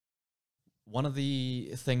one of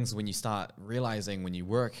the things when you start realizing when you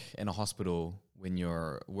work in a hospital, when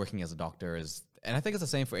you're working as a doctor is, and I think it's the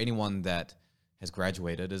same for anyone that has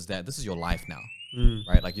graduated, is that this is your life now,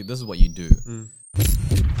 right? Like this is what you do.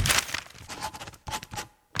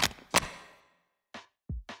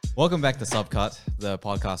 Welcome back to Subcut, the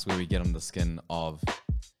podcast where we get on the skin of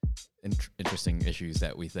interesting issues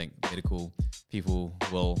that we think medical people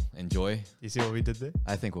will enjoy. You see what we did there?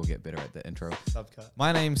 I think we'll get better at the intro. Subcut.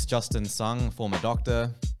 My name's Justin Sung, former doctor.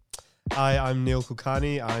 Hi, I'm Neil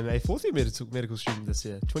Kulkarni. I'm a fourth year medical student this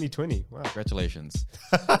year, 2020. Wow. Congratulations.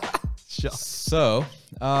 Sure. So,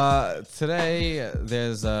 today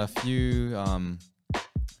there's a few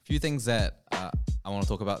things that I want to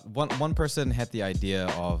talk about. One person had the idea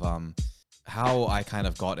of how I kind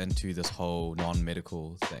of got into this whole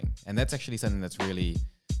non-medical thing. And that's actually something that's really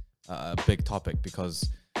a big topic because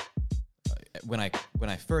when I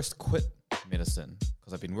first quit medicine,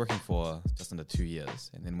 because I've been working for just under 2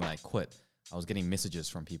 years, and then when I quit, I was getting messages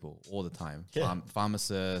from people all the time. Yeah.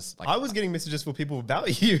 Pharmacists. Like, I was getting messages from people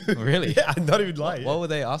about you. Really? Yeah, I'm not even lying. What were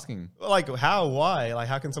they asking? Like, how? Why? Like,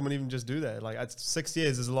 how can someone even just do that? Like, 6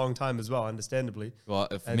 years is a long time as well, understandably. Well,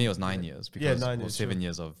 for me, it was 9 years because 9 it was years, 7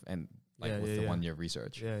 years of, and like with the 1 year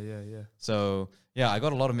research. Yeah. So yeah, I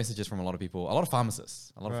got a lot of messages from a lot of people, a lot of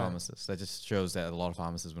pharmacists, Right. That just shows that a lot of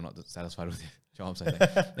pharmacists were not satisfied with their jobs, I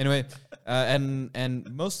think. Anyway,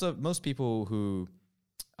 and most people who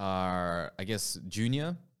are, I guess,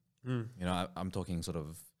 junior, you know, I'm talking sort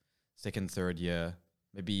of second, third year,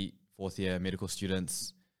 maybe fourth year medical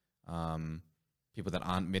students, people that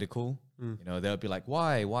aren't medical, you know, they'll be like,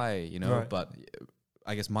 why, you know, Right. but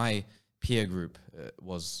I guess my peer group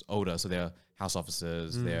was older, so they're house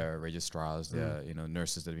officers, they're registrars, they're, you know,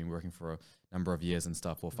 nurses that have been working for a number of years and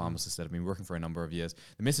stuff, or pharmacists that have been working for a number of years.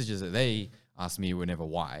 The messages that they asked me were never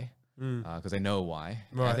why, because they know why.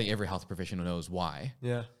 Right. I think every health professional knows why.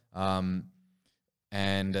 Yeah.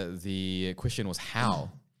 And the question was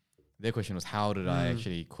how. Their question was, how did I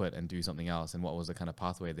actually quit and do something else, and what was the kind of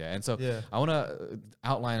pathway there? And so Yeah. I want to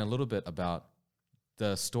outline a little bit about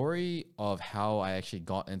the story of how I actually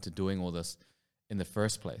got into doing all this in the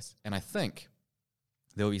first place. And I think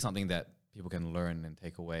there will be something that people can learn and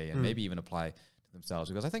take away and maybe even apply to themselves,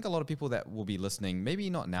 because I think a lot of people that will be listening, maybe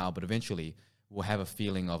not now, but eventually will have a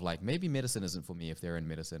feeling of like, maybe medicine isn't for me if they're in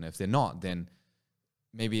medicine. If they're not, then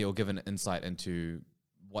maybe it'll give an insight into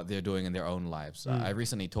what they're doing in their own lives. I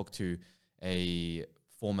recently talked to a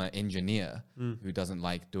former engineer who doesn't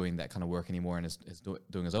like doing that kind of work anymore and is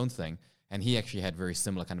doing his own thing. And he actually had very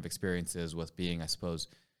similar kind of experiences with being, I suppose,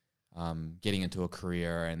 getting into a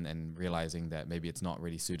career and realizing that maybe it's not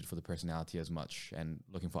really suited for the personality as much and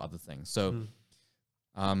looking for other things. So,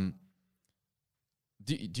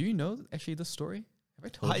 do you know actually this story? Have I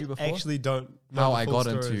told you before? I actually don't know how the I full got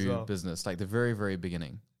story as into well. business, like the very, very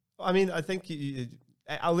beginning. I mean, I think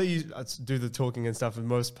I'll let you do the talking and stuff for the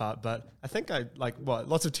most part, but I think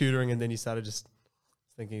lots of tutoring, and then you started just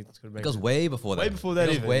thinking it's going to make It goes way before that. Way before that It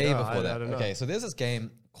goes even. way No, before I that. don't know. Okay, so there's this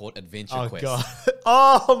game called Adventure Oh Quest. god!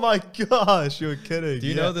 Oh my gosh! You're kidding. Do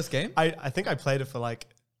you know this game? I think I played it for like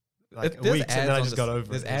There's weeks, and then I on just this- got over it.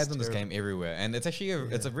 There's It was ads on this terrible. game everywhere, and it's actually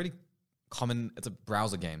it's a really common. It's a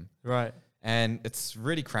browser game, Right. and it's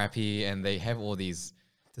really crappy. And they have all these.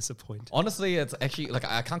 Disappointed. Honestly, it's actually like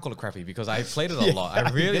I can't call it crappy because I played it a Yeah, lot. I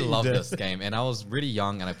I really bet you loved did. this game, and I was really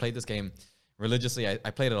young, and I played this game religiously.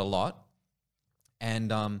 I played it a lot, and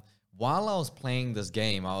while I was playing this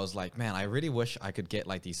game, I was like, man, I really wish I could get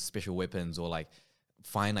like these special weapons or like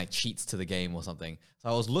find like cheats to the game or something. So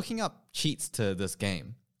I was looking up cheats to this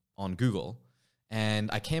game on Google, and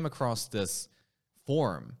I came across this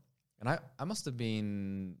forum, and I must have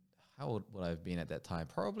been, how old would I have been at that time?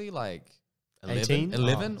 Probably like 18?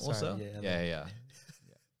 11 Oh, or sorry, so. yeah, Yeah.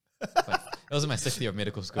 But it was in my 6th year of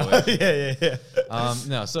medical school. yeah.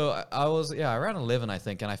 No, so I was, around 11, I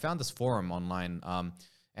think, and I found this forum online,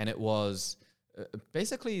 and it was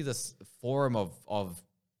basically this forum of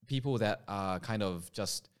people that are kind of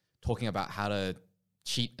just talking about how to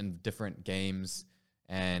cheat in different games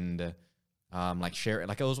and like share it.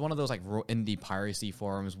 Like it was one of those like raw indie piracy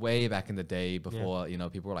forums way back in the day before, you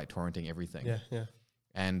know, people were like torrenting everything. Yeah.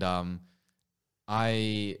 And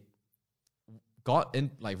I got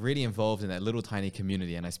like really involved in that little tiny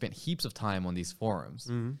community, and I spent heaps of time on these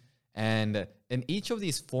forums. And in each of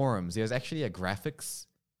these forums, there's actually a graphics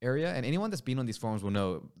area, and anyone that's been on these forums will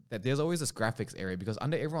know that there's always this graphics area because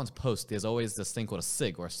under everyone's post, there's always this thing called a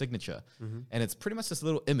SIG or a signature. And it's pretty much this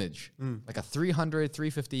little image, like a 300,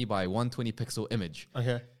 350 by 120 pixel image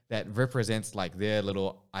Okay. that represents like their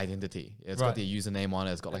little identity. It's got Right. their username on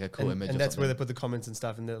it. It's got like a cool image. And or that's where they something. put the comments and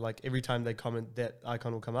stuff. And they're like every time they comment, that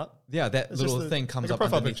icon will come up. Yeah, that It's little just thing comes like a up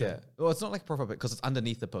profile underneath picture. it. Well, it's not like a profile because it's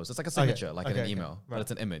underneath the post. It's like a signature, like in an email, right. but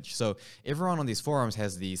it's an image. So everyone on these forums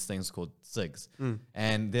has these things called SIGs. Mm.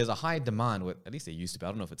 And there's a high demand, with, at least it used to be, I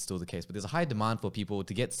don't know if it's still the case, but there's a high demand for people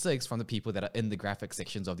to get SIGs from the people that are in the graphic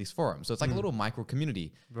sections of these forums. So it's like a little micro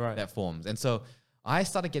community Right. that forms. And so I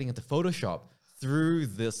started getting into Photoshop through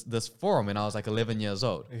this forum when I was like 11 years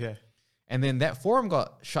old. Okay. And then that forum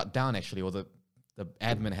got shut down actually, or the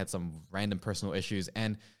admin had some random personal issues.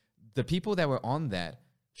 And the people that were on that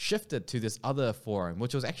shifted to this other forum,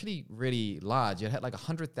 which was actually really large. It had like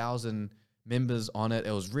 100,000 members on it.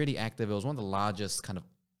 It was really active. It was one of the largest kind of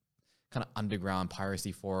underground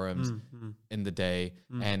piracy forums in the day.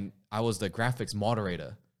 And I was the graphics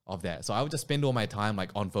moderator of that. So I would just spend all my time like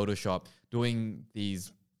on Photoshop doing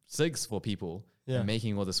these SIGs for people and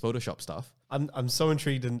making all this Photoshop stuff. I'm so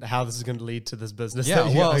intrigued in how this is going to lead to this business. Yeah,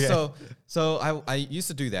 well, okay. so I used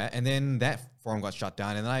to do that, and then that forum got shut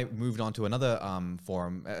down, and then I moved on to another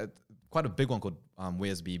forum, quite a big one called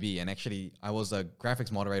Where's BB, and actually I was a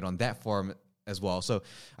graphics moderator on that forum as well. So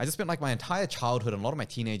I just spent like my entire childhood and a lot of my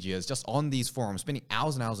teenage years just on these forums, spending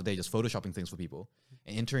hours and hours a day just photoshopping things for people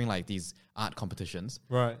and entering like these art competitions.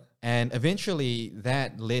 Right. And eventually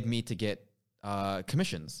that led me to get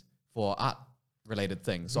commissions for art related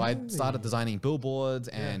things. So I started designing billboards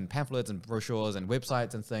and pamphlets and brochures and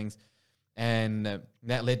websites and things. And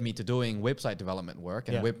that led me to doing website development work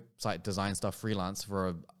and website design stuff freelance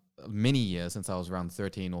for many years since I was around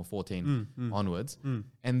 13 or 14 onwards.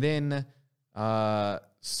 And then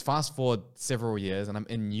fast forward several years and I'm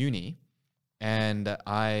in uni and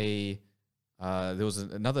there was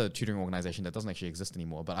another tutoring organization that doesn't actually exist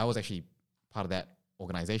anymore, but I was actually part of that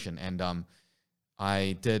organization. And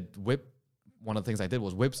I did one of the things I did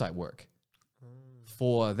was website work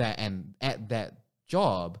for that. And at that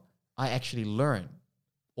job, I actually learned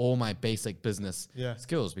all my basic business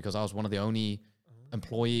skills because I was one of the only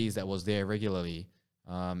employees that was there regularly.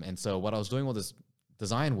 And so what I was doing all this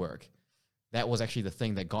design work, that was actually the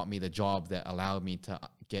thing that got me the job that allowed me to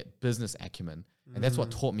get business acumen. And that's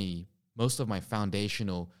what taught me most of my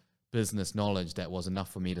foundational business knowledge that was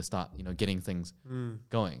enough for me to start, getting things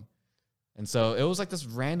going. And so it was like this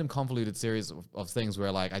random convoluted series of things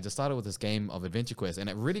where like I just started with this game of Adventure Quest and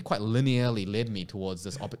it really quite linearly led me towards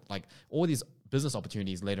this, like all these business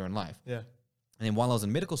opportunities later in life. Yeah. And then while I was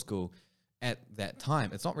in medical school at that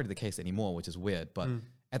time, it's not really the case anymore, which is weird, but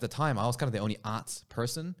at the time I was kind of the only arts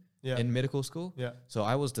person in medical school. Yeah. So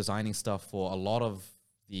I was designing stuff for a lot of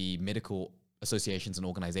the medical associations and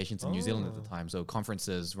organizations in New Zealand at the time. So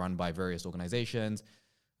conferences run by various organizations.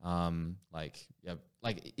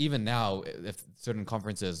 Like even now, if certain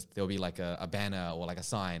conferences, there'll be like a banner or like a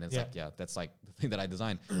sign. It's that's like the thing that I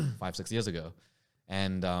designed 5-6 years ago.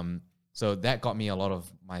 And so that got me a lot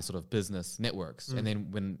of my sort of business networks.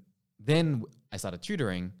 And then I started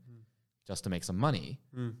tutoring just to make some money.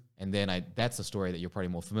 And then that's a story that you're probably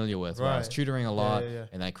more familiar with, where I was tutoring a lot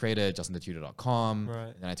and I created justinthetutor.com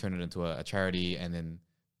and then I turned it into a charity. And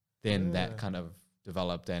then that kind of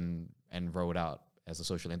developed and rolled out as a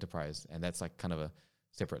social enterprise. And that's like kind of a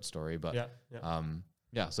separate story, but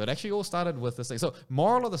so it actually all started with this thing. So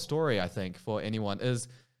moral of the story, I think, for anyone is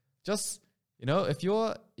just, if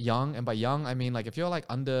you're young, and by young, I mean like if you're like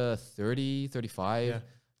under 30, 35,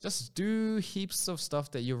 just do heaps of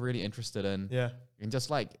stuff that you're really interested in. Yeah. And just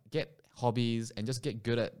like get hobbies and just get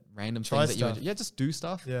good at random things that you enjoy. Yeah, just do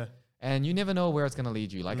stuff. Yeah. And you never know where it's going to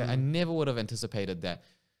lead you. Like I never would have anticipated that,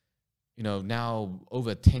 now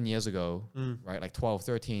over 10 years ago, right? Like 12,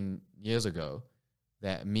 13 years ago,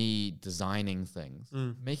 that me designing things,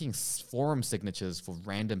 making forum signatures for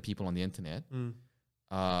random people on the internet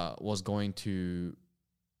was going to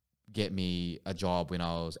get me a job when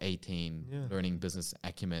I was 18, learning business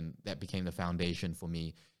acumen. That became the foundation for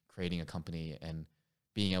me creating a company and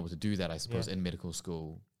being able to do that, I suppose, in medical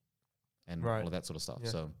school and all of that sort of stuff.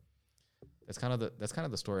 So that's kind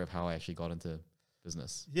of the story of how I actually got into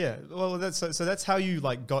business. Yeah. Well, that's how you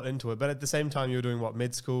like got into it. But at the same time, you were doing what,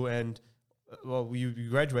 med school, and you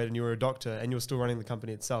graduated and you were a doctor and you were still running the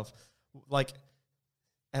company itself. Like,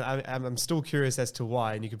 and I'm still curious as to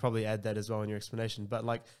why, and you could probably add that as well in your explanation. But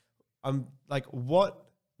like, I'm like, where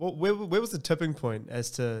was the tipping point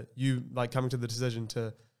as to you like coming to the decision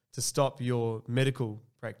to stop your medical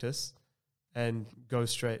practice and go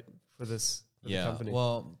straight for this the company?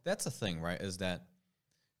 Well, that's the thing, right? Is that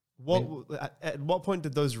at what point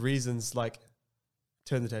did those reasons like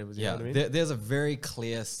turn the tables? You know what I mean? There's a very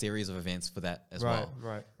clear series of events for that as well.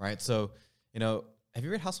 Right. So, have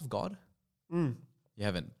you read House of God? You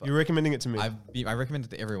haven't. But You're recommending it to me. I recommend it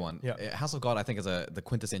to everyone. Yeah. House of God, I think, is the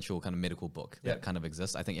quintessential kind of medical book Yeah. that kind of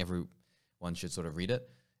exists. I think everyone should sort of read it.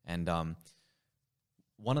 And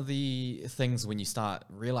one of the things when you start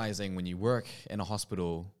realizing when you work in a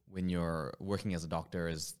hospital, when you're working as a doctor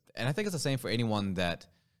is, and I think it's the same for anyone that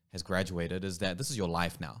has graduated, is that this is your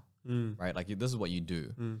life now, right? Like this is what you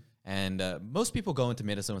do. And most people go into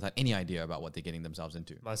medicine without any idea about what they're getting themselves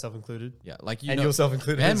into. Myself included. Yeah, like And yourself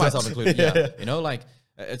included. and as well. myself included. Yeah, you know, like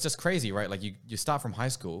it's just crazy, right? Like you start from high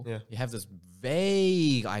school, Yeah. you have this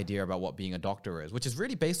vague idea about what being a doctor is, which is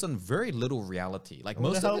really based on very little reality. Like I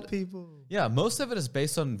wanna most of help it, people. yeah, most of it is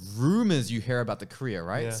based on rumors you hear about the career,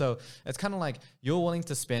 right? Yeah. So it's kind of like you're willing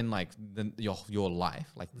to spend like your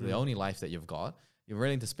life, like the only life that you've got. You're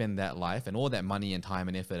willing to spend that life and all that money and time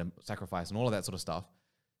and effort and sacrifice and all of that sort of stuff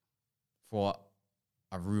for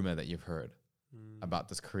a rumor that you've heard about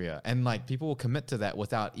this career. And like people will commit to that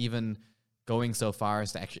without even going so far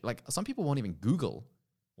as to actually, like some people won't even Google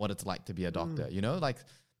what it's like to be a doctor, you know? Like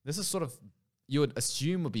this is sort of, you would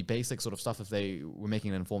assume would be basic sort of stuff if they were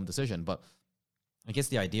making an informed decision. But I guess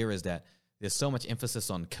the idea is that there's so much emphasis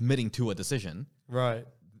on committing to a decision. Right.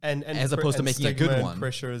 And As opposed to and making a stigma good and one.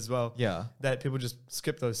 pressure as well. Yeah. That people just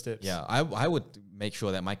skip those steps. Yeah. I would make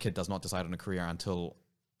sure that my kid does not decide on a career until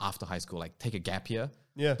after high school. Like take a gap year.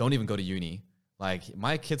 Yeah. Don't even go to uni. Like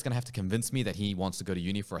my kid's going to have to convince me that he wants to go to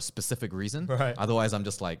uni for a specific reason. Right. Otherwise I'm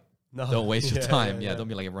just like, No. don't waste your Yeah, time. yeah, Yeah, yeah. don't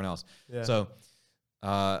be like everyone else. Yeah. So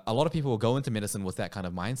a lot of people will go into medicine with that kind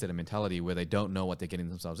of mindset and mentality where they don't know what they're getting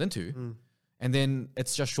themselves into. And then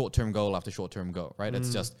it's just short-term goal after short-term goal, right?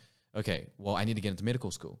 It's just, okay, well, I need to get into medical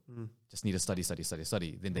school. Just need to study.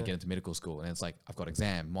 Then they get into medical school and it's like, I've got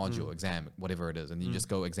exam, module, exam, whatever it is. And you just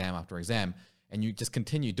go exam after exam and you just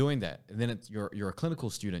continue doing that. And then it's, you're a clinical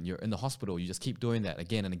student, you're in the hospital, you just keep doing that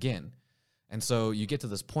again and again. And so you get to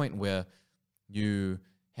this point where you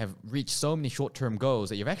have reached so many short-term goals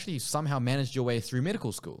that you've actually somehow managed your way through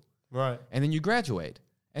medical school. Right. And then you graduate.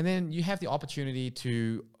 And then you have the opportunity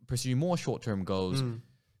to pursue more short-term goals,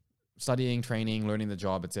 studying, training, learning the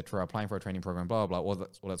job, etc., applying for a training program, blah, blah, blah,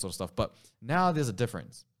 all that sort of stuff. But now there's a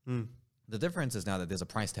difference. The difference is now that there's a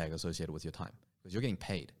price tag associated with your time because you're getting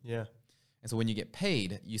paid. Yeah. And so when you get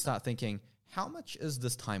paid, you start thinking, how much is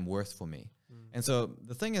this time worth for me? And so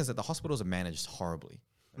the thing is that the hospitals are managed horribly.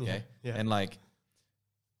 Okay. Yeah. And like,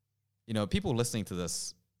 you know, people listening to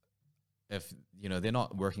this, if, you know, they're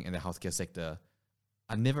not working in the healthcare sector,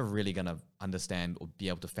 are never really going to understand or be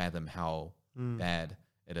able to fathom how bad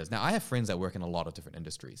it is. Now, I have friends that work in a lot of different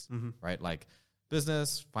industries, right? Like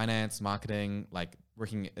business, finance, marketing, like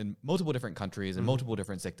working in multiple different countries and multiple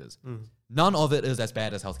different sectors. None of it is as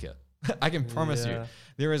bad as healthcare. I can promise you. Yeah.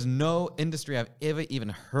 There is no industry I've ever even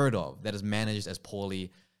heard of that is managed as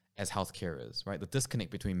poorly as healthcare is, right? The disconnect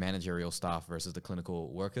between managerial staff versus the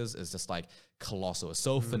clinical workers is just like colossal. It's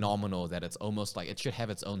so phenomenal that it's almost like it should have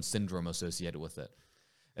its own syndrome associated with it.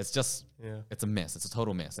 It's just, it's a mess. It's a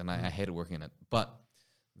total mess. And I hated working in it. But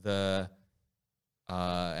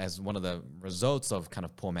as one of the results of kind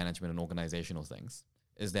of poor management and organizational things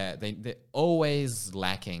is that they're always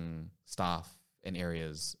lacking staff in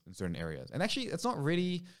certain areas. And actually, it's not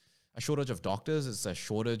really a shortage of doctors. It's a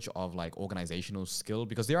shortage of like organizational skill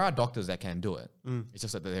because there are doctors that can do it. It's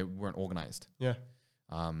just that they weren't organized. Yeah.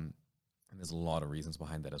 And there's a lot of reasons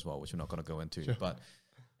behind that as well, which we're not going to go into. Sure. But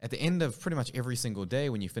at the end of pretty much every single day,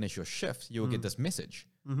 when you finish your shift, you will get this message.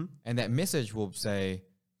 And that message will say,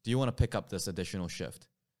 do you want to pick up this additional shift,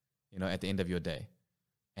 you know, at the end of your day?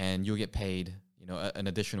 And you'll get paid, you know, an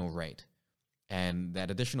additional rate. And that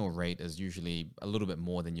additional rate is usually a little bit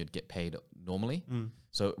more than you'd get paid normally.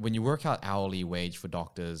 So when you work out hourly wage for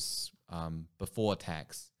doctors before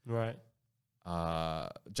tax, Right.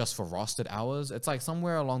 just for rostered hours, it's like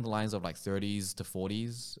somewhere along the lines of like 30s to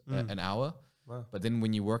 40s an hour. Wow. But then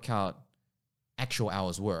when you work out actual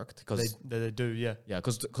hours worked, because They do, yeah. yeah,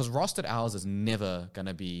 because rostered hours is never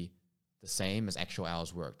gonna be the same as actual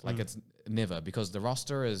hours worked. Like it's never, because the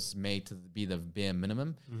roster is made to be the bare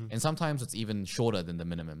minimum, and sometimes it's even shorter than the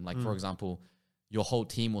minimum. Like for example, your whole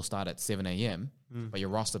team will start at 7 a.m., but your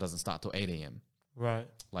roster doesn't start till 8 a.m. Right.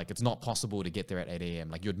 Like it's not possible to get there at 8 a.m.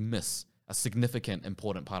 Like you'd miss a significant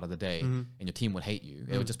important part of the day, and your team would hate you.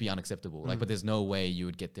 It would just be unacceptable. Like, but there's no way you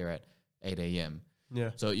would get there at 8 a.m.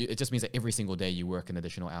 Yeah. So it just means that every single day you work an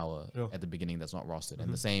additional hour at the beginning that's not rostered,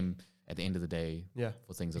 and the same at the end of the day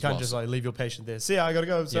for things You as can't well. just like leave your patient there. See, I gotta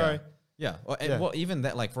go. Sorry. Yeah. Well, even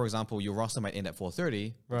that, like for example, your roster might end at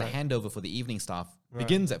 4:30. But the handover for the evening staff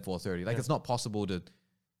begins at 4:30. Like it's not possible to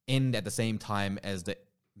end at the same time as the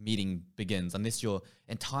meeting begins, unless your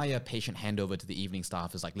entire patient handover to the evening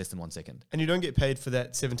staff is like less than 1 second. And you don't get paid for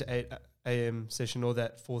that 7 to 8 a.m. session or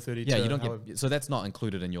that 4:30. Yeah, to you don't get, so that's not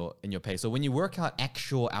included in your pay. So when you work out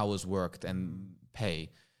actual hours worked and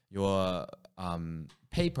pay, your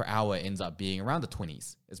pay per hour ends up being around the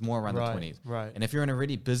 20s. It's more around the 20s. Right. And if you're in a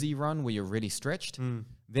really busy run where you're really stretched,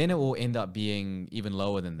 then it will end up being even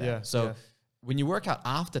lower than that. Yeah, so yeah. when you work out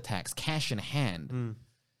after tax, cash in hand,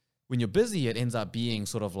 when you're busy, it ends up being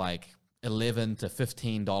sort of like $11 to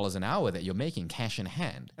 $15 an hour that you're making cash in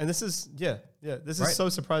hand. And this is, this Right. is so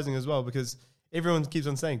surprising as well, because everyone keeps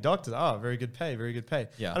on saying doctors, very good pay, very good pay.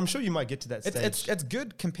 Yeah. I'm sure you might get to that stage. It's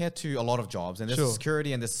good compared to a lot of jobs, and there's Sure.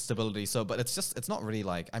 security and there's stability. So, but it's not really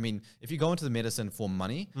like, I mean, if you go into the medicine for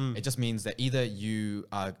money, it just means that either you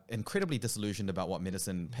are incredibly disillusioned about what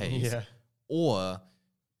medicine pays, Yeah. or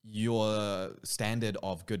your standard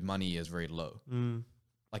of good money is very low.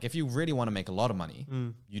 Like if you really want to make a lot of money,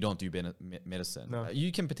 you don't do medicine. No.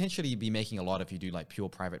 You can potentially be making a lot if you do like pure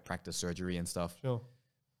private practice surgery and stuff. Sure.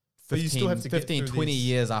 But you still have to get 15, through 20 these-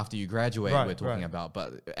 years after you graduate, Right, we're talking right. about.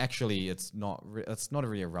 But actually, it's not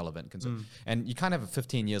really a relevant concern. And you kind of have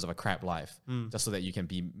 15 years of a crap life just so that you can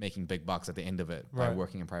be making big bucks at the end of it by Right.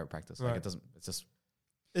 working in private practice. Like Right. it doesn't, it's just,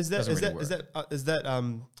 Is that Doesn't is really that is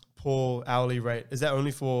that poor hourly rate? Is that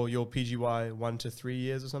only for your PGY 1 to 3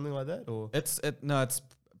 years or something like that, or it's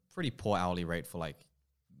pretty poor hourly rate for like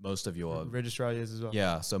most of your, registrar years as well?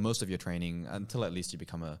 yeah. So most of your training until at least you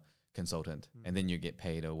become a consultant, and then you get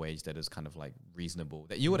paid a wage that is kind of like reasonable,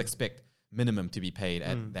 that you would expect minimum to be paid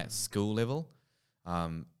at that school level.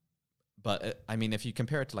 But I mean, if you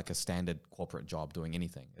compare it to like a standard corporate job doing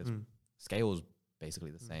anything, it's scale is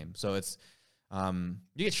basically the same. So it's you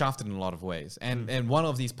get shafted in a lot of ways, and one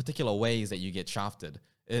of these particular ways that you get shafted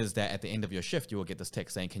is that at the end of your shift you will get this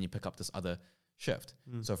text saying, "Can you pick up this other shift?"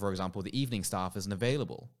 So, for example, the evening staff isn't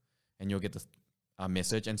available, and you'll get this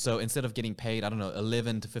message. And so instead of getting paid, I don't know,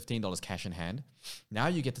 $11 to $15 cash in hand, now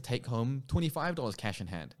you get to take home $25 cash in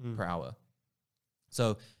hand per hour.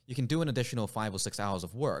 So you can do an additional 5 or 6 hours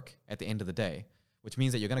of work at the end of the day, which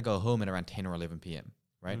means that you're going to go home at around 10 or 11 p.m.,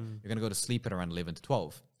 right? You're going to go to sleep at around 11 to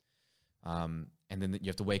 12. And then you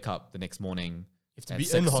have to wake up the next morning. You have to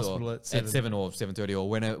be in the hospital at 7 or 7:30 or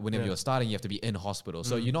whenever you're starting, you have to be in hospital.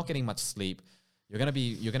 So you're not getting much sleep. You're gonna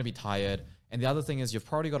be tired. And the other thing is you've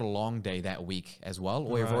probably got a long day that week as well,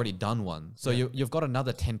 or you've Right. already done one. So you've got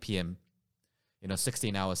another 10 p.m.,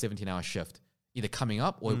 16-hour, 17-hour shift either coming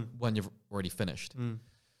up or when you've already finished.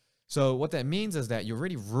 So what that means is that you're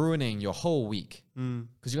already ruining your whole week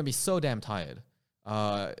because you're gonna be so damn tired.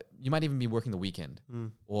 You might even be working the weekend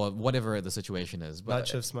or whatever the situation is. But Night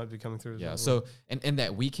shifts might be coming through as yeah, well. so in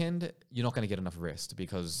that weekend, you're not going to get enough rest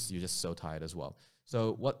because you're just so tired as well.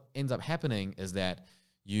 So what ends up happening is that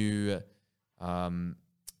you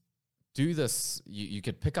do this, you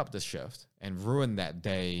could pick up this shift and ruin that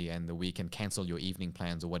day and the week and cancel your evening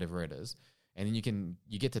plans or whatever it is. And then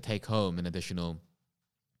you get to take home an additional,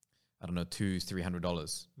 I don't know,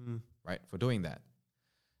 $200-$300, right, for doing that.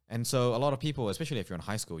 And so a lot of people, especially if you're in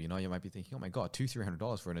high school, you might be thinking, oh my God,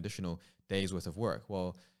 $200-$300 for an additional day's worth of work.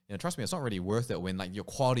 Well, trust me, it's not really worth it when like your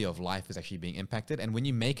quality of life is actually being impacted. And when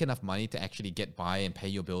you make enough money to actually get by and pay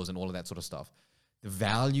your bills and all of that sort of stuff, the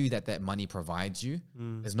value that money provides you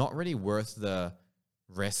is not really worth the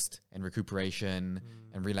rest and recuperation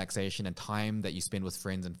and relaxation and time that you spend with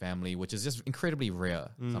friends and family, which is just incredibly rare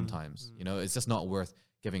sometimes. It's just not worth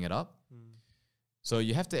giving it up. So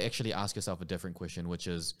you have to actually ask yourself a different question, which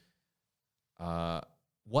is,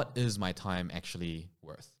 what is my time actually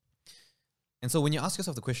worth? And so when you ask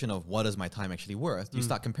yourself the question of what is my time actually worth, you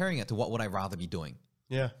start comparing it to what would I rather be doing?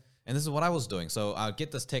 Yeah. And this is what I was doing. So I'd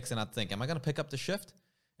get this text and I'd think, am I going to pick up the shift?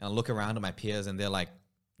 And I look around at my peers and they're like,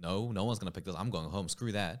 no one's going to pick this. I'm going home.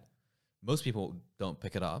 Screw that. Most people don't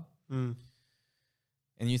pick it up. And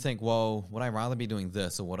you think, well, would I rather be doing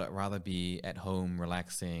this or would I rather be at home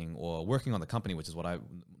relaxing or working on the company, which is what I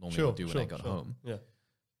normally would do when I got home? Yeah.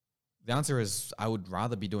 The answer is I would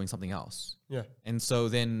rather be doing something else. Yeah. And so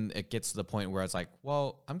then it gets to the point where it's like,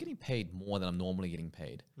 well, I'm getting paid more than I'm normally getting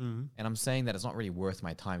paid. And I'm saying that it's not really worth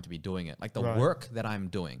my time to be doing it. Like the Right. work that I'm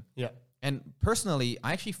doing. Yeah. And personally,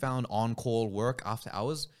 I actually found on-call work after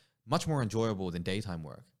hours much more enjoyable than daytime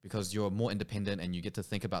work because you're more independent and you get to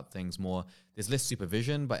think about things more. There's less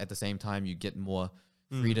supervision, but at the same time, you get more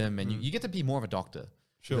freedom and you get to be more of a doctor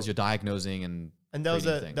because you're diagnosing and that was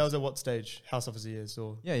treating things. at what stage? House officer years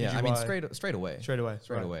or Yeah. I mean, PGY? straight away. Straight away.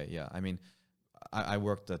 Straight right. away, yeah. I mean, I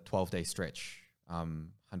worked a 12-day stretch,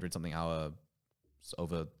 100-something hour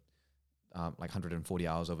over like 140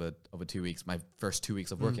 hours over 2 weeks, my first 2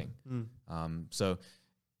 weeks of working. So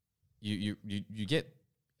you get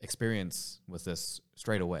experience with this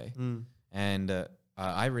straight away. Mm. And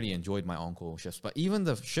I really enjoyed my on-call shifts. But even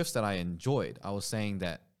the shifts that I enjoyed, I was saying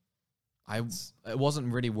that it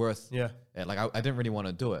wasn't really worth Yeah. it. Like, I didn't really want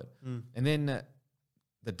to do it. Mm. And then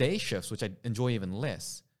the day shifts, which I enjoy even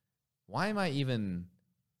less, why am I even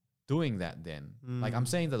doing that then? Like, I'm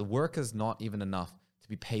saying that the work is not even enough to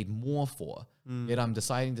be paid more for, yet I'm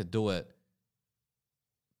deciding to do it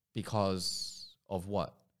because of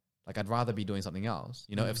what? Like, I'd rather be doing something else.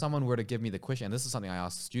 You know, if someone were to give me the question, and this is something I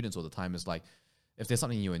ask students all the time, is like, if there's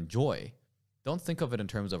something you enjoy, don't think of it in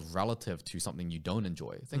terms of relative to something you don't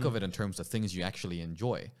enjoy. Think of it in terms of things you actually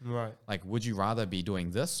enjoy. Right. Like, would you rather be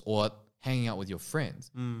doing this or hanging out with your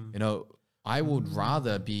friends? You know, I would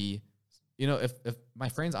rather be, you know, if my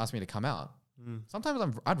friends ask me to come out,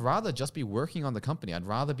 sometimes I'd rather just be working on the company. I'd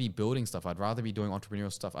rather be building stuff. I'd rather be doing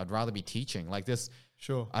entrepreneurial stuff. I'd rather be teaching like this.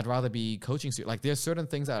 Sure. I'd rather be coaching. Like, there's certain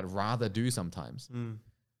things that I'd rather do sometimes.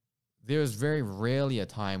 There's very rarely a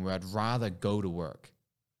time where I'd rather go to work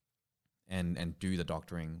and do the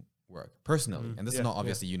doctoring work personally. And this is not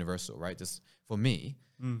obviously universal, right? Just for me,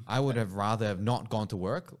 I would have rather have not gone to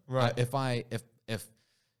work. Right. If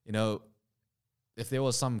you know, if there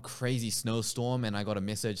was some crazy snowstorm and I got a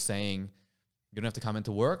message saying you don't have to come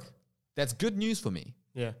into work, that's good news for me.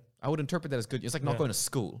 Yeah. I would interpret that as good. It's like not going to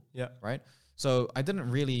school. Yeah. Right. So I didn't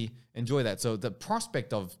really enjoy that. So the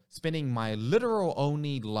prospect of spending my literal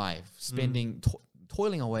only life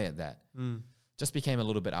toiling away at that just became a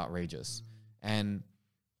little bit outrageous. And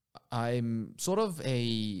I'm sort of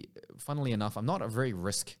funnily enough, I'm not a very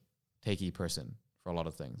risk-takey person for a lot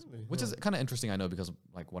of things, which is kind of interesting, I know, because of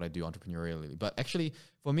like what I do entrepreneurially. But actually,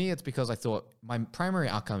 for me, it's because I thought my primary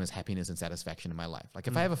outcome is happiness and satisfaction in my life. Like,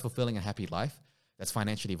 if I have a fulfilling and happy life that's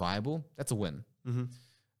financially viable, that's a win.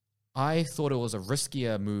 I thought it was a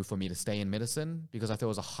riskier move for me to stay in medicine because I thought it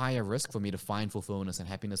was a higher risk for me to find fulfillment and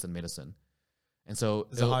happiness in medicine. And so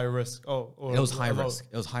It's a higher risk. Or it was high risk.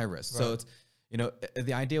 It was high risk. Right. So it's, you know,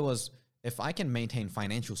 the idea was, if I can maintain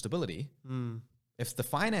financial stability, if the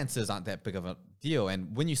finances aren't that big of a deal,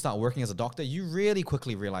 and when you start working as a doctor, you really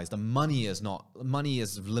quickly realize the money is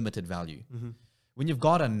limited value. When you've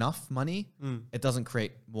got enough money, it doesn't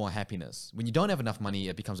create more happiness. When you don't have enough money,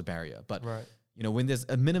 it becomes a barrier. But Right. you know, when there's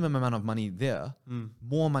a minimum amount of money there,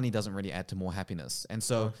 more money doesn't really add to more happiness. And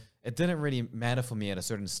so it didn't really matter for me at a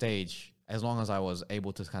certain stage, as long as I was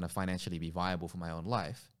able to kind of financially be viable for my own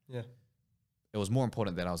life. Yeah. It was more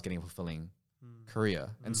important that I was getting a fulfilling career.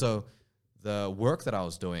 And so the work that I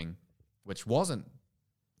was doing, which wasn't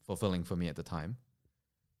fulfilling for me at the time,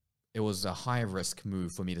 it was a high risk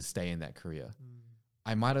move for me to stay in that career.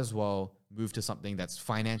 I might as well move to something that's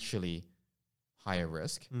financially higher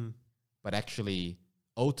risk, but actually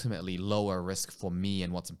ultimately lower risk for me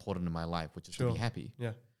and what's important in my life, which is to be happy.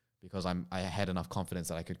 Yeah. Because I had enough confidence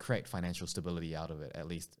that I could create financial stability out of it, at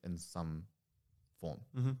least in some form.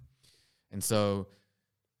 And so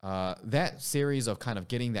that series of kind of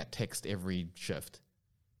getting that text every shift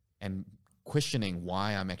and questioning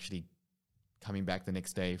why I'm actually coming back the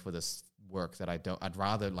next day for this work that I'd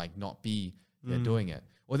rather like not be there doing it.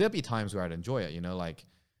 Or there'll be times where I'd enjoy it, you know, like,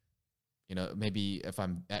 you know, maybe if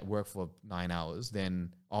I'm at work for 9 hours,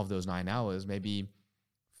 then of those 9 hours, maybe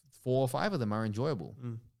 4 or 5 of them are enjoyable,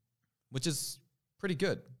 which is pretty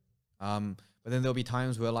good. But then there'll be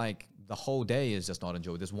times where like the whole day is just not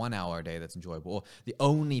enjoyable. There's 1 hour a day that's enjoyable. Or the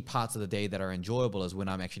only parts of the day that are enjoyable is when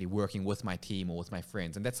I'm actually working with my team or with my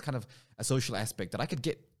friends. And that's kind of a social aspect that I could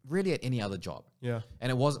get really at any other job. Yeah.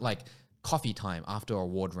 And it wasn't like coffee time after a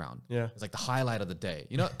award round. Yeah. It's like the highlight of the day.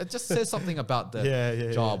 You know, it just says something about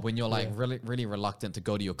the job when you're like really reluctant to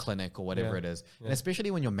go to your clinic or whatever it is. And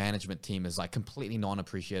especially when your management team is like completely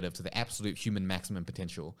non-appreciative to the absolute human maximum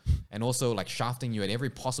potential. And also like shafting you at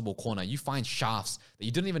every possible corner. You find shafts that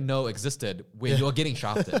you didn't even know existed where you're getting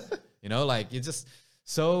shafted. You know, like it's just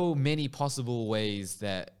so many possible ways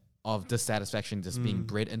that of dissatisfaction just being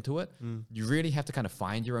bred into it. You really have to kind of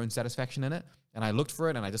find your own satisfaction in it. And I looked for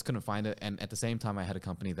it and I just couldn't find it. And at the same time, I had a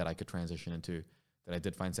company that I could transition into that I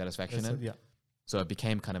did find satisfaction in. Yeah. So it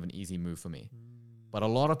became kind of an easy move for me. But a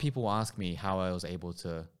lot of people ask me how I was able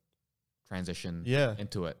to transition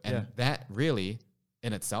into it. And that really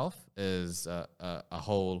in itself is a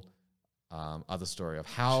whole other story of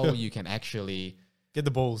how you can actually get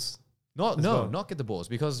the balls. Not get the balls,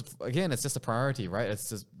 because again, it's just a priority, right? It's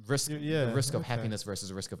just risk, the risk of happiness versus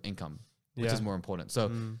the risk of income, which is more important. So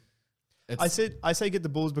I say get the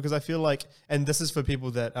balls because I feel like, and this is for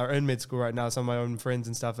people that are in med school right now. Some of my own friends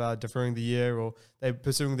and stuff are deferring the year, or they're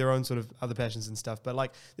pursuing their own sort of other passions and stuff. But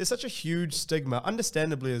like, there's such a huge stigma,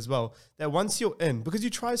 understandably as well, that once you're in, because you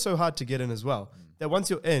try so hard to get in as well, that once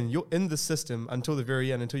you're in the system until the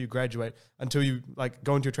very end, until you graduate, until you like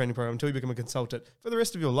go into your training program, until you become a consultant for the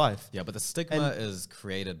rest of your life. Yeah, but the stigma is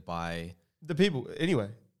created by the people anyway.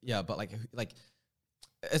 Yeah, but like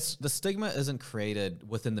it's the stigma isn't created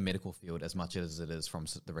within the medical field as much as it is from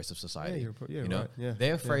the rest of society. Yeah, you know, right. Yeah,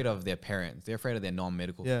 they're afraid of their parents. They're afraid of their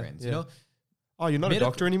non-medical friends. You know, oh, you're not a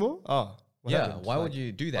doctor anymore. Oh, yeah. Why would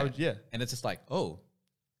you do that? Yeah, and it's just like, oh,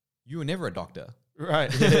 you were never a doctor,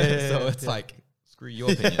 right? So it's like, screw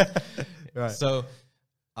your opinion. Right. So,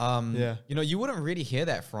 you know, you wouldn't really hear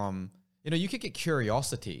that from. You know, you could get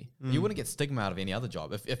curiosity. You wouldn't get stigma out of any other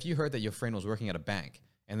job. If you heard that your friend was working at a bank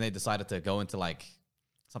and they decided to go into like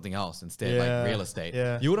something else instead, like real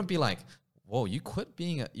estate, you wouldn't be like, whoa, you quit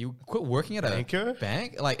working at a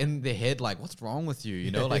bank? Like in their head, like, what's wrong with you?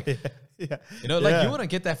 You know, like, you know, like you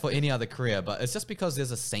wouldn't get that for any other career, but it's just because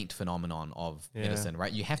there's a saint phenomenon of medicine,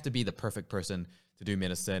 right? You have to be the perfect person to do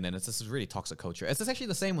medicine, and it's this really toxic culture. It's actually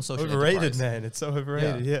the same with social overrated, man. It's so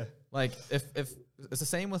overrated. Yeah. Like if it's the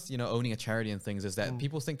same with, you know, owning a charity and things, is that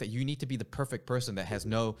people think that you need to be the perfect person that has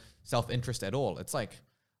no self-interest at all. It's like,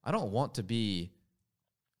 I don't want to be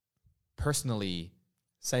personally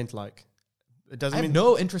saint-like. It doesn't I mean have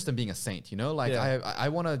no interest in being a saint, you know? Like I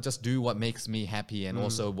want to just do what makes me happy, and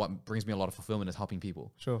also what brings me a lot of fulfillment is helping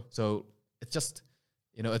people. Sure. So it's just,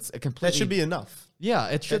 you know, it's a completely... That should be enough. Yeah,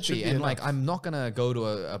 it should be. And enough. like, I'm not going to go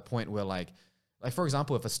to a point where like, for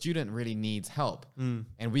example, if a student really needs help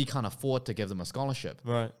and we can't afford to give them a scholarship,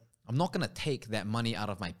 right? I'm not going to take that money out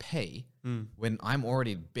of my pay when I'm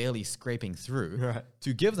already barely scraping through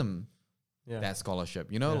to give them that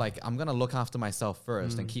scholarship. You know, like I'm going to look after myself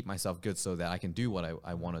first and keep myself good so that I can do what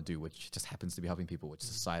I want to do, which just happens to be helping people, which is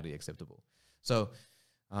societally acceptable. So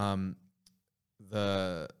I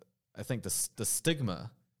think the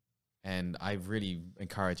stigma, and I really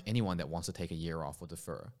encourage anyone that wants to take a year off or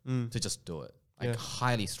defer to just do it. I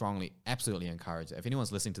highly, strongly, absolutely encourage it. If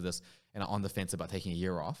anyone's listening to this and are on the fence about taking a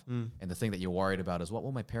year off, and the thing that you're worried about is, what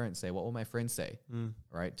will my parents say? What will my friends say?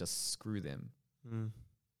 Right? Just screw them and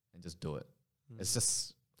just do it. It's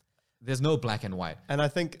just, there's no black and white. And I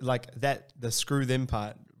think like that, the screw them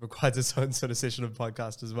part requires its own sort of session of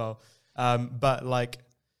podcast as well. But like,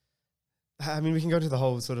 I mean, we can go to the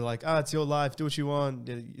whole sort of like, it's your life, do what you want,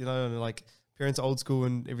 you know, and like, parents are old school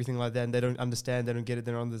and everything like that, and they don't understand, they don't get it,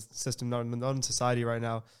 they're on the system, not in society right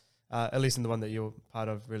now, at least in the one that you're part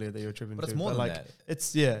of, really, that you're attributing to. But it's more than like, that.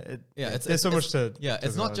 It's, there's so much to... Yeah,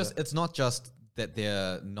 it's not just that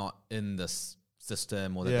they're not in this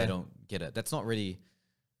system or that they don't get it. That's not really...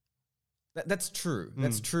 That's true.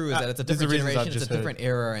 That's true, is that it's a different generation, it's a different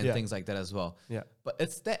era and things like that as well. Yeah. But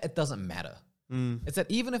it's that it doesn't matter. It's that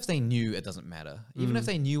even if they knew, it doesn't matter. Even if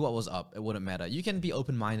they knew what was up, it wouldn't matter. You can be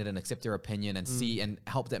open-minded and accept their opinion and see and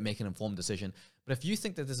help that make an informed decision. But if you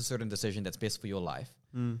think that there's a certain decision that's best for your life,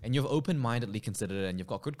 and you've open-mindedly considered it, and you've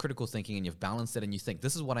got good critical thinking, and you've balanced it, and you think,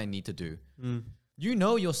 this is what I need to do, you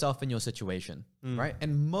know yourself and your situation, right?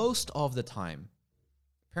 And most of the time,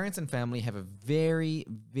 parents and family have a very,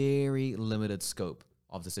 very limited scope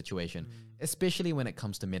of the situation, especially when it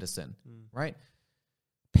comes to medicine, right?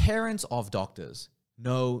 Parents of doctors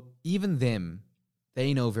know, even them,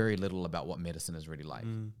 they know very little about what medicine is really like,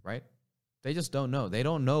 right? They just don't know. They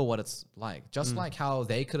don't know what it's like. Just like how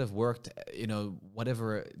they could have worked, you know,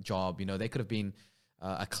 whatever job, you know, they could have been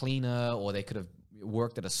a cleaner, or they could have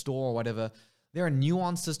worked at a store or whatever. There are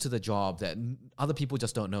nuances to the job that other people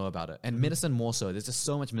just don't know about it. And medicine more so. There's just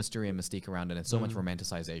so much mystery and mystique around it, and so much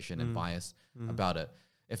romanticization and bias about it.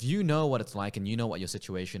 If you know what it's like, and you know what your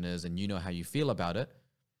situation is, and you know how you feel about it,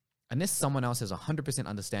 unless someone else has 100%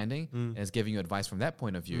 understanding and is giving you advice from that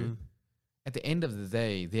point of view, at the end of the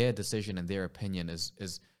day, their decision and their opinion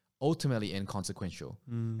is ultimately inconsequential.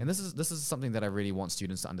 And this is something that I really want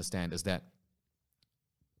students to understand, is that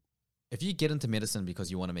if you get into medicine because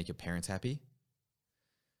you want to make your parents happy,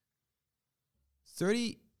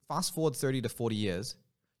 fast forward 30 to 40 years,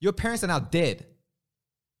 your parents are now dead.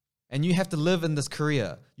 And you have to live in this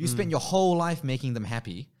career. You spent your whole life making them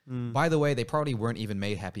happy. By the way, they probably weren't even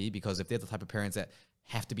made happy, because if they're the type of parents that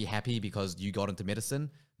have to be happy because you got into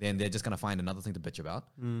medicine, then they're just going to find another thing to bitch about,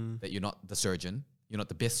 that you're not the surgeon, you're not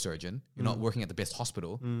the best surgeon, you're not working at the best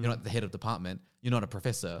hospital, you're not the head of department, you're not a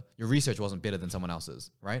professor, your research wasn't better than someone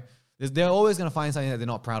else's, right? They're always going to find something that they're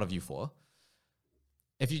not proud of you for.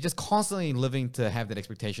 if you're just constantly living to have that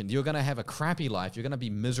expectation, you're going to have a crappy life. You're going to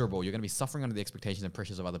be miserable. You're going to be suffering under the expectations and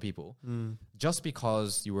pressures of other people just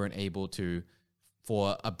because you weren't able to,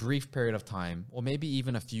 for a brief period of time, or maybe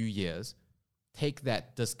even a few years, take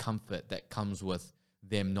that discomfort that comes with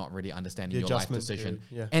them not really understanding your life decision.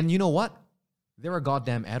 Period. Yeah. And you know what? They're a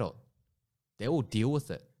goddamn adult. They will deal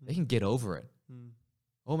with it. They can get over it.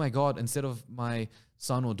 Oh my God, instead of my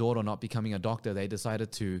son or daughter not becoming a doctor, they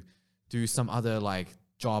decided to do some other like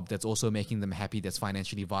job that's also making them happy, that's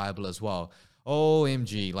financially viable as well.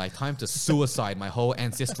 OMG, like time to suicide my whole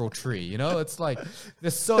ancestral tree. You know, it's like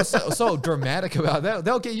they're so dramatic about that.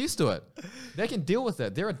 They'll get used to it. They can deal with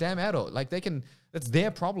it. They're a damn adult. Like it's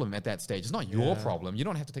their problem at that stage. It's not your problem. You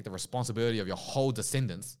don't have to take the responsibility of your whole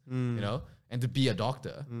descendants, you know, and to be a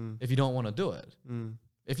doctor if you don't want to do it.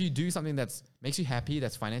 If you do something that's makes you happy,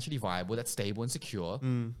 that's financially viable, that's stable and secure,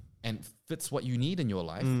 and fits what you need in your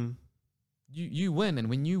life, you win. And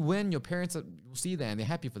when you win, your parents will see that and they're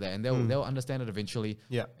happy for that, and they'll understand it eventually,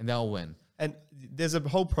 and they'll win. And there's a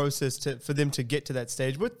whole process for them to get to that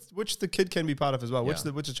stage, which the kid can be part of as well, which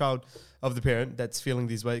the child of the parent that's feeling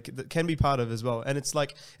these ways can be part of as well. And it's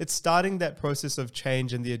like it's starting that process of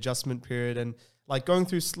change and the adjustment period, and like going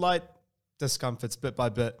through slight discomforts bit by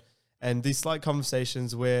bit. And these slight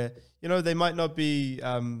conversations where, you know, they might not be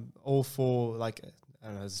all for, like, I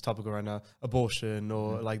don't know, it's topical right now, abortion,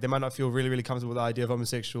 or like they might not feel really, really comfortable with the idea of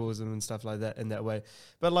homosexualism and stuff like that in that way.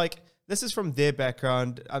 But like, this is from their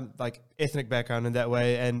background, like ethnic background in that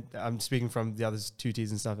way. And I'm speaking from the other tutees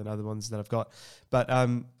and stuff and other ones that I've got. But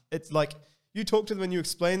it's like, you talk to them and you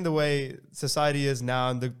explain the way society is now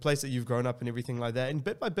and the place that you've grown up and everything like that. And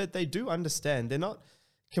bit by bit, they do understand. They're not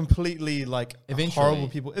completely like horrible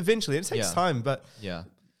people. Eventually, it takes time, but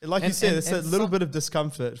like you said, it's a little bit of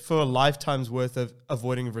discomfort for a lifetime's worth of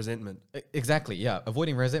avoiding resentment. Exactly,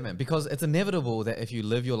 avoiding resentment, because it's inevitable that if you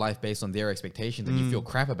live your life based on their expectations and you feel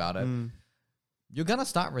crap about it, you're gonna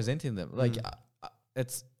start resenting them. Like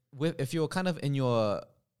if you're kind of in your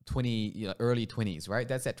early 20s, right?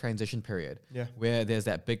 That's that transition period where there's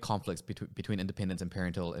that big conflicts between independence and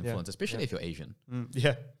parental influence, especially if you're Asian.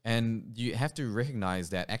 And you have to recognize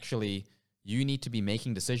that actually you need to be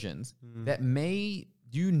making decisions that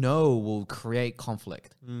will create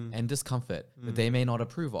conflict and discomfort that they may not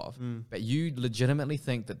approve of. But you legitimately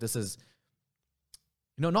think that this is,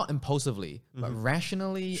 not impulsively, but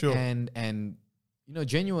rationally and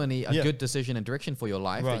genuinely a good decision and direction for your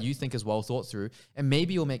life that you think is well thought through. And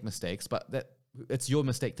maybe you'll make mistakes, but that it's your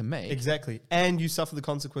mistake to make. Exactly. And you suffer the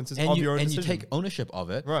consequences of your own decision. And you take ownership of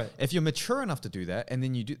it. Right. If you're mature enough to do that, and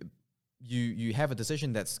then you have a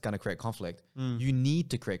decision that's going to create conflict, you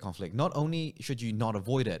need to create conflict. Not only should you not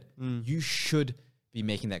avoid it, you should be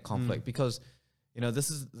making that conflict, because, this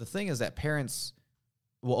is the thing, is that parents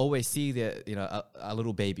will always see their, a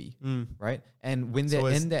little baby, right? And when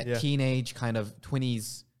they're in that teenage kind of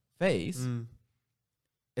 20s phase,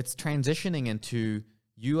 it's transitioning into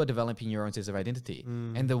you are developing your own sense of identity.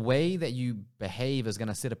 And the way that you behave is going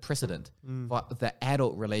to set a precedent for the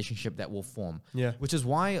adult relationship that will form. Which is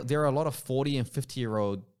why there are a lot of 40 and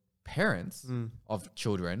 50-year-old parents of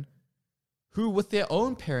children who, with their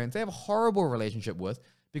own parents, they have a horrible relationship with,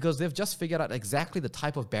 because they've just figured out exactly the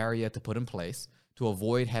type of barrier to put in place to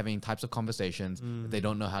avoid having types of conversations that they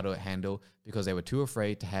don't know how to handle, because they were too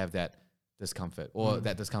afraid to have that discomfort, or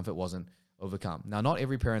that discomfort wasn't overcome. Now, not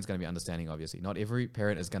every parent's going to be understanding, obviously. Not every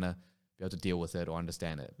parent is going to be able to deal with it or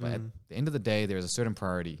understand it. But at the end of the day, there is a certain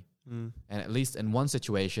priority. And at least in one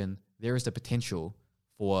situation, there is the potential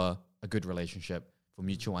for a good relationship, for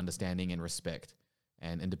mutual understanding and respect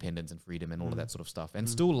and independence and freedom and all of that sort of stuff. And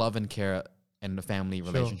still love and care in the family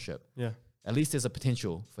relationship. At least there's a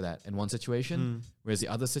potential for that in one situation, whereas the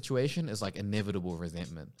other situation is like inevitable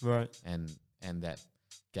resentment. Right. And that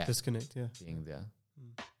gap. Disconnect, being there.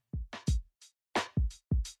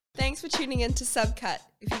 Thanks for tuning in to Subcut.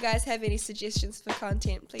 If you guys have any suggestions for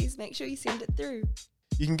content, please make sure you send it through.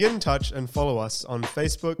 You can get in touch and follow us on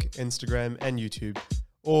Facebook, Instagram, and YouTube,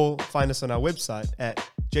 or find us on our website at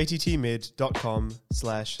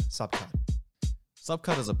jttmid.com/subcut.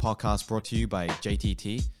 Subcut is a podcast brought to you by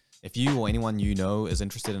JTT. If you or anyone you know is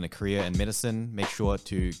interested in a career in medicine, make sure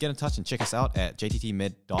to get in touch and check us out at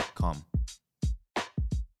jttmid.com.